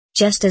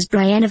Just as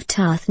Brienne of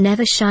Tarth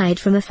never shied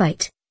from a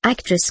fight,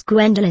 actress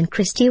Gwendoline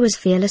Christie was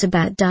fearless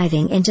about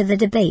diving into the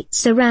debate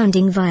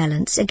surrounding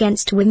violence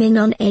against women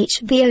on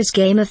HBO's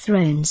Game of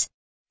Thrones.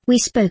 We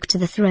spoke to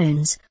the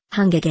Thrones,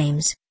 Hunger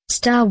Games,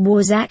 Star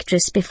Wars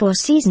actress before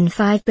Season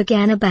 5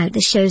 began about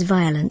the show's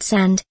violence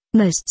and,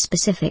 most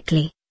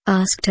specifically,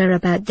 asked her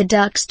about the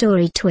dark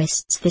story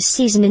twists this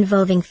season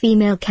involving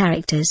female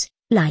characters,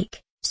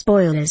 like,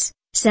 spoilers,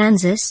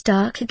 Sansa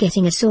Stark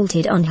getting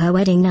assaulted on her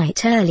wedding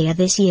night earlier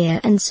this year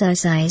and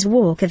Cersei's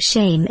walk of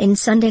shame in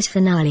Sunday's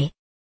finale.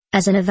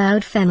 As an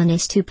avowed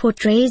feminist who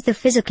portrays the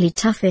physically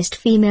toughest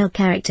female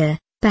character,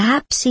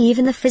 perhaps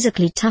even the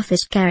physically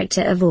toughest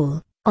character of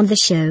all, on the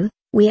show,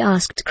 we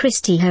asked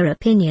Christie her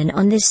opinion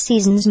on this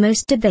season's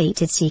most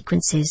debated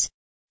sequences.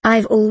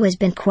 I've always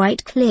been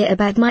quite clear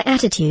about my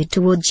attitude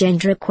toward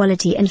gender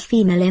equality and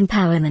female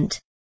empowerment,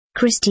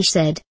 Christie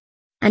said.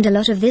 And a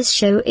lot of this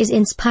show is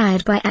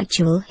inspired by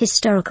actual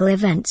historical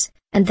events,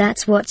 and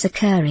that's what's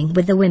occurring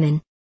with the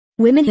women.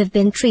 Women have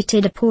been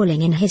treated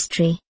appalling in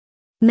history.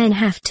 Men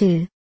have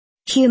too.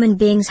 Human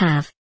beings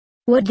have.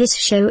 What this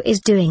show is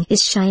doing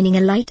is shining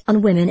a light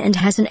on women and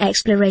has an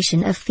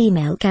exploration of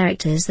female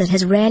characters that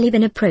has rarely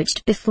been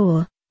approached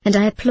before, and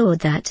I applaud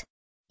that.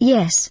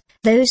 Yes,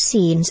 those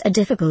scenes are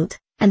difficult,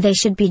 and they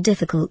should be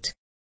difficult.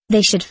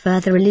 They should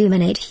further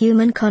illuminate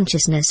human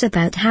consciousness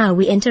about how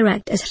we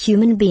interact as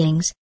human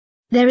beings.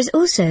 There is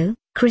also,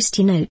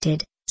 Christie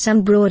noted,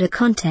 some broader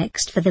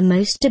context for the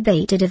most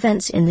debated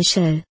events in the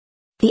show.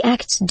 The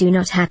acts do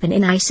not happen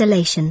in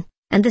isolation,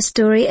 and the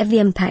story of the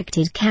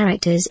impacted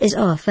characters is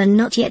often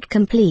not yet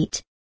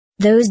complete.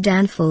 Those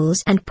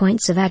downfalls and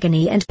points of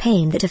agony and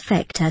pain that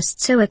affect us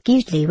so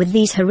acutely with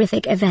these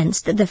horrific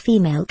events that the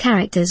female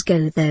characters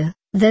go through,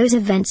 those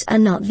events are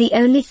not the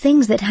only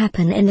things that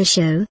happen in the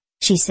show,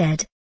 she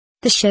said.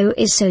 The show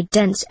is so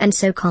dense and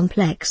so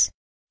complex.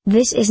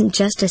 This isn't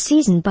just a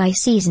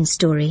season-by-season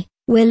story,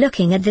 we're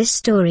looking at this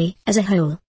story as a whole.